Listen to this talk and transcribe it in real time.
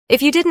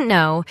If you didn't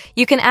know,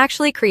 you can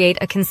actually create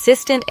a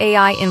consistent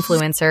AI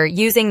influencer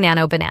using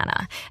Nano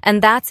Banana,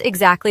 and that's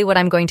exactly what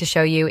I'm going to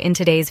show you in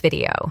today's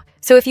video.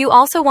 So if you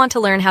also want to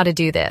learn how to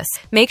do this,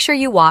 make sure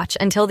you watch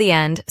until the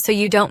end so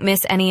you don't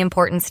miss any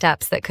important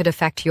steps that could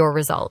affect your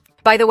result.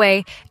 By the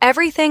way,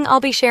 everything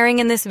I'll be sharing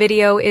in this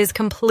video is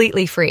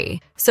completely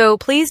free, so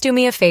please do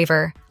me a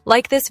favor.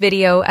 Like this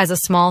video as a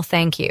small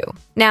thank you.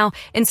 Now,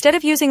 instead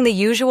of using the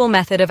usual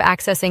method of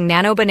accessing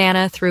Nano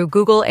Banana through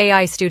Google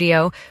AI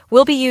Studio,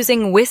 we'll be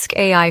using Whisk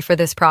AI for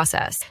this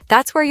process.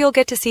 That's where you'll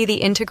get to see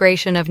the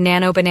integration of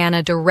Nano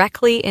Banana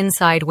directly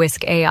inside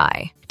Whisk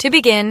AI. To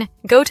begin,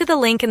 go to the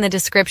link in the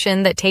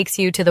description that takes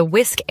you to the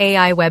Whisk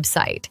AI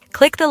website.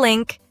 Click the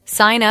link,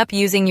 sign up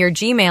using your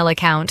Gmail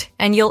account,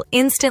 and you'll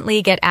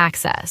instantly get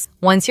access.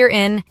 Once you're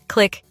in,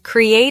 click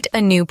Create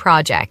a New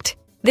Project.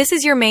 This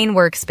is your main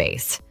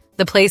workspace,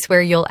 the place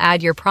where you'll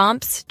add your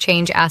prompts,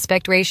 change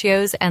aspect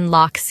ratios, and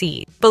lock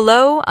seed.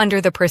 Below, under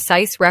the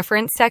Precise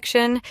Reference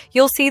section,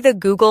 you'll see the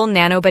Google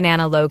Nano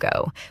Banana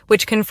logo,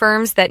 which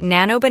confirms that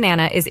Nano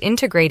Banana is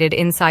integrated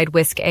inside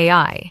Whisk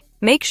AI.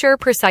 Make sure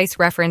Precise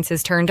Reference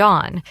is turned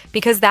on,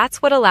 because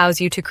that's what allows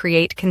you to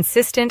create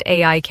consistent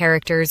AI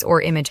characters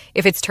or images.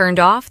 If it's turned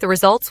off, the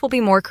results will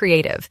be more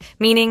creative,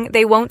 meaning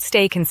they won't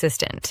stay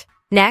consistent.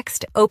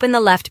 Next, open the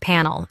left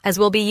panel, as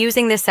we'll be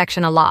using this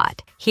section a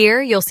lot.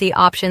 Here, you'll see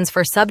options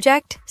for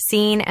subject,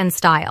 scene, and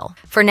style.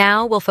 For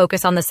now, we'll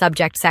focus on the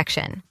subject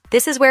section.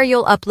 This is where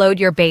you'll upload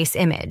your base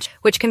image,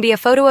 which can be a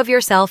photo of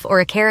yourself or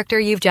a character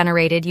you've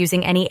generated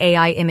using any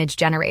AI image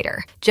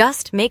generator.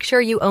 Just make sure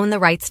you own the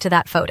rights to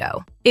that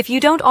photo. If you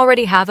don't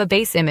already have a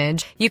base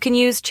image, you can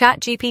use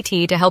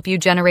ChatGPT to help you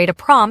generate a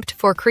prompt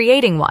for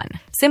creating one.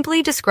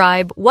 Simply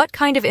describe what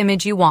kind of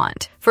image you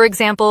want, for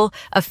example,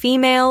 a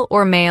female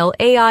or male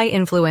AI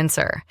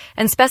influencer,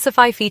 and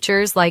specify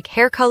features like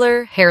hair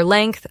color, hair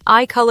length,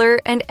 eye color,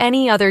 and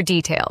any other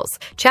details.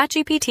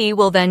 ChatGPT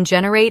will then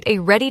generate a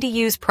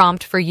ready-to-use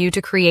prompt for you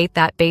to create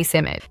that base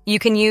image. You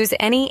can use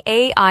any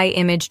AI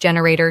image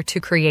generator to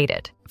create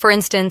it. For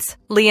instance,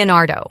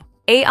 Leonardo.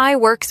 AI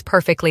works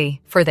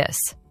perfectly for this.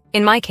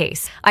 In my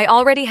case, I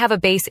already have a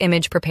base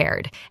image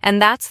prepared,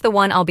 and that's the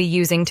one I'll be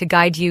using to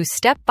guide you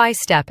step by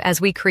step as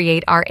we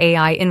create our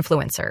AI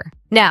influencer.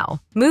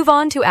 Now, move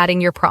on to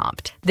adding your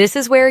prompt. This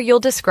is where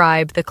you'll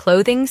describe the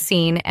clothing,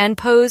 scene, and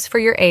pose for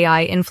your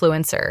AI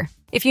influencer.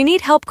 If you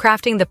need help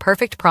crafting the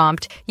perfect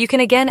prompt, you can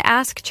again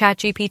ask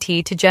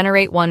ChatGPT to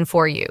generate one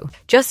for you.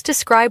 Just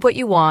describe what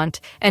you want,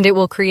 and it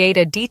will create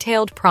a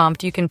detailed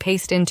prompt you can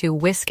paste into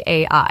Whisk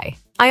AI.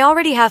 I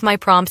already have my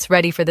prompts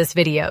ready for this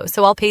video,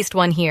 so I'll paste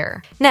one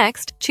here.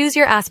 Next, choose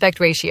your aspect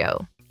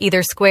ratio,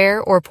 either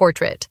square or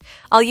portrait.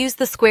 I'll use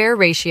the square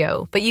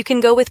ratio, but you can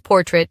go with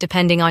portrait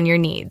depending on your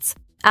needs.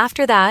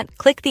 After that,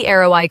 click the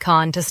arrow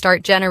icon to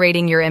start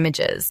generating your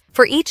images.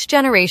 For each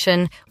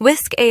generation,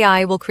 Whisk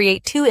AI will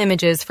create 2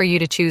 images for you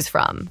to choose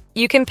from.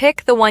 You can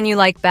pick the one you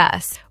like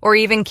best, or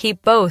even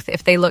keep both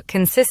if they look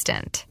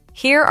consistent.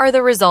 Here are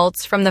the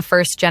results from the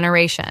first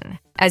generation.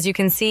 As you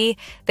can see,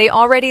 they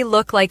already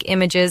look like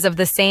images of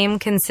the same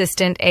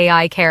consistent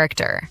AI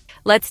character.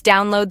 Let's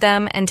download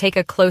them and take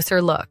a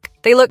closer look.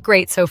 They look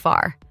great so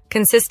far,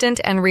 consistent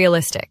and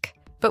realistic.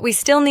 But we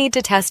still need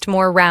to test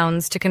more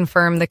rounds to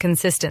confirm the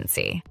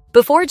consistency.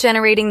 Before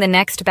generating the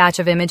next batch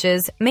of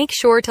images, make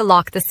sure to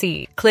lock the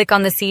seed. Click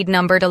on the seed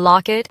number to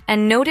lock it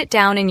and note it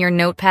down in your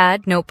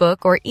notepad,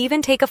 notebook, or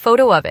even take a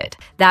photo of it.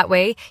 That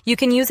way, you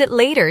can use it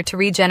later to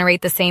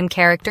regenerate the same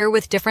character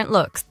with different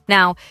looks.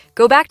 Now,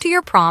 go back to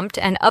your prompt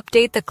and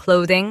update the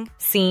clothing,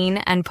 scene,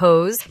 and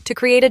pose to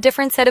create a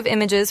different set of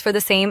images for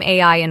the same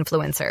AI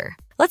influencer.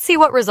 Let's see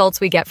what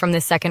results we get from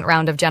this second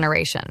round of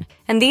generation.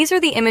 And these are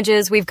the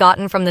images we've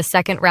gotten from the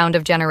second round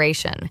of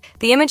generation.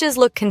 The images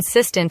look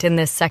consistent in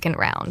this second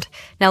round.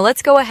 Now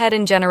let's go ahead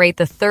and generate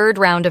the third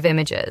round of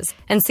images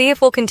and see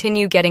if we'll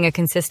continue getting a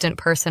consistent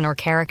person or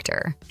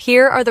character.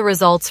 Here are the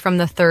results from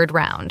the third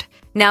round.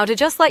 Now, to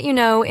just let you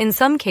know, in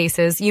some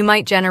cases, you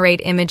might generate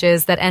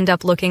images that end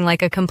up looking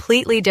like a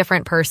completely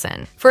different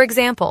person. For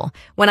example,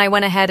 when I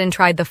went ahead and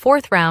tried the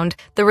fourth round,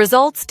 the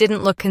results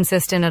didn't look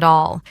consistent at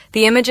all.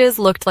 The images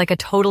looked like a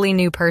totally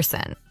new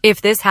person.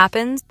 If this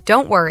happens,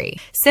 don't worry.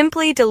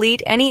 Simply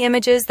delete any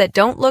images that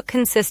don't look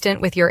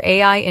consistent with your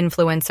AI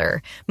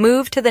influencer,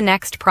 move to the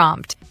next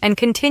prompt, and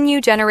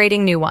continue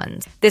generating new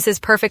ones. This is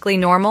perfectly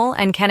normal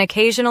and can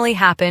occasionally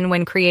happen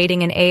when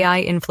creating an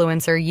AI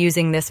influencer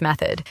using this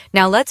method.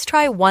 Now let's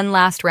try one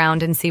last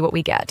round and see what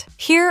we get.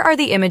 Here are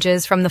the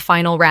images from the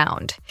final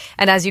round,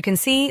 and as you can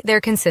see, they're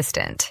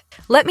consistent.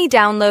 Let me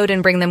download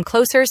and bring them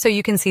closer so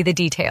you can see the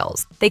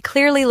details. They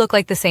clearly look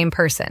like the same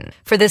person.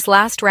 For this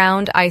last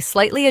round, I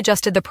slightly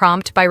adjusted the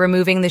prompt by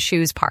removing the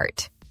shoes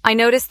part. I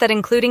noticed that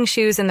including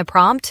shoes in the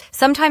prompt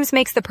sometimes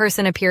makes the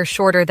person appear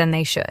shorter than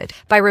they should.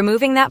 By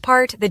removing that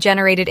part, the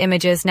generated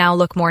images now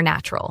look more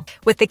natural,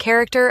 with the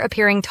character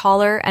appearing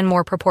taller and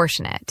more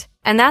proportionate.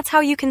 And that's how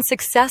you can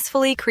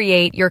successfully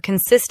create your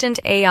consistent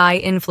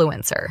AI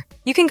influencer.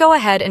 You can go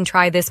ahead and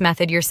try this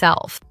method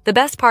yourself. The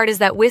best part is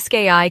that Whisk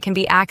AI can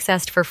be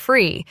accessed for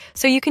free,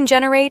 so you can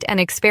generate and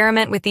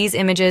experiment with these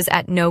images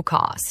at no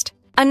cost.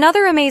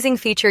 Another amazing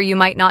feature you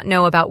might not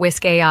know about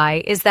Whisk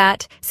AI is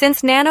that,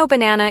 since Nano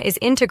Banana is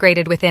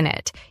integrated within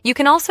it, you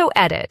can also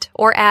edit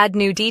or add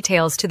new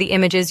details to the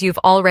images you've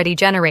already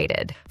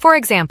generated. For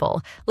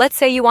example, let's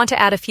say you want to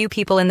add a few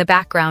people in the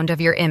background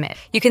of your image.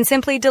 You can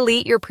simply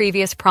delete your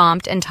previous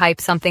prompt and type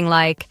something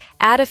like,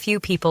 "Add a few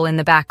people in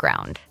the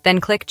background."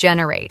 Then click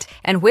Generate,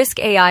 and Whisk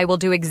AI will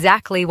do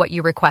exactly what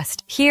you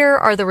request. Here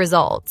are the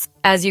results.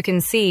 As you can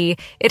see,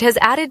 it has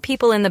added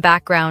people in the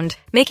background,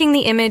 making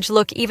the image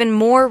look even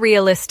more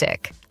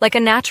realistic, like a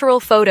natural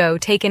photo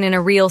taken in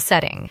a real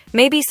setting,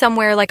 maybe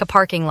somewhere like a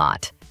parking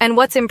lot. And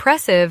what's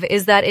impressive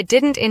is that it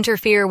didn't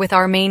interfere with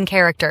our main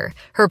character.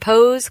 Her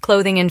pose,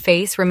 clothing, and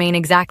face remain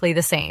exactly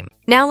the same.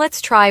 Now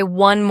let's try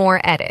one more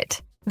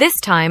edit.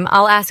 This time,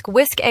 I'll ask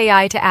Whisk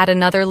AI to add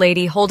another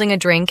lady holding a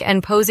drink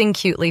and posing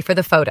cutely for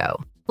the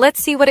photo.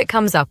 Let's see what it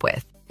comes up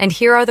with. And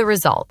here are the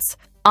results.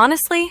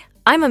 Honestly,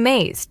 I'm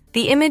amazed.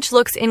 The image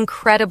looks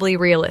incredibly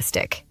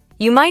realistic.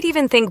 You might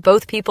even think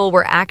both people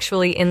were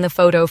actually in the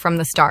photo from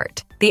the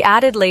start. The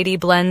added lady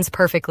blends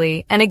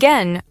perfectly, and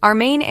again, our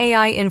main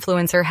AI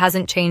influencer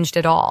hasn't changed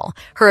at all.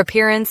 Her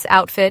appearance,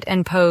 outfit,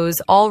 and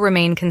pose all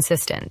remain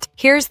consistent.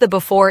 Here's the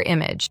before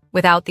image,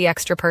 without the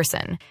extra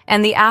person,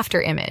 and the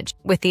after image,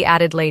 with the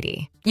added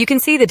lady. You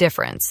can see the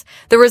difference.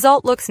 The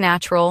result looks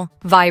natural,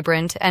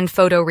 vibrant, and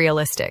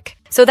photorealistic.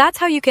 So that's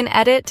how you can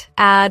edit,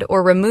 add,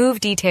 or remove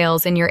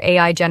details in your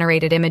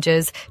AI-generated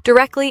images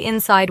directly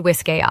inside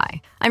Whisk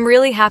AI. I'm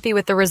really happy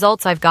with the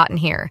results I've gotten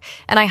here,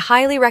 and I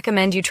highly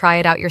recommend you try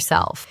it out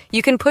yourself.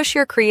 You can push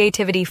your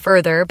creativity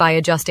further by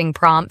adjusting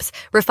prompts,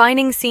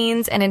 refining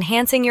scenes, and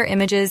enhancing your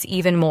images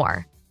even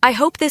more. I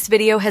hope this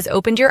video has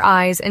opened your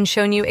eyes and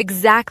shown you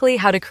exactly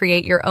how to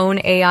create your own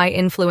AI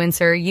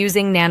influencer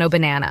using Nano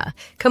Banana,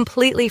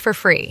 completely for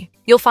free.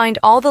 You'll find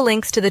all the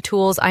links to the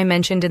tools I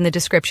mentioned in the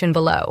description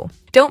below.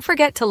 Don't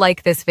forget to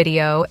like this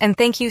video, and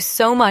thank you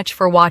so much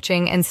for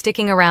watching and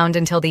sticking around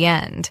until the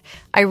end.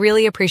 I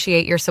really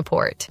appreciate your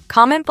support.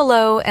 Comment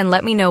below and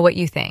let me know what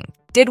you think.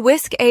 Did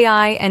Whisk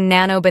AI and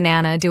Nano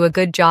Banana do a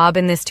good job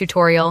in this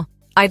tutorial?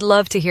 I'd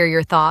love to hear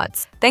your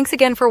thoughts. Thanks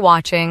again for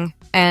watching,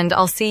 and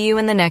I'll see you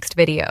in the next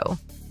video.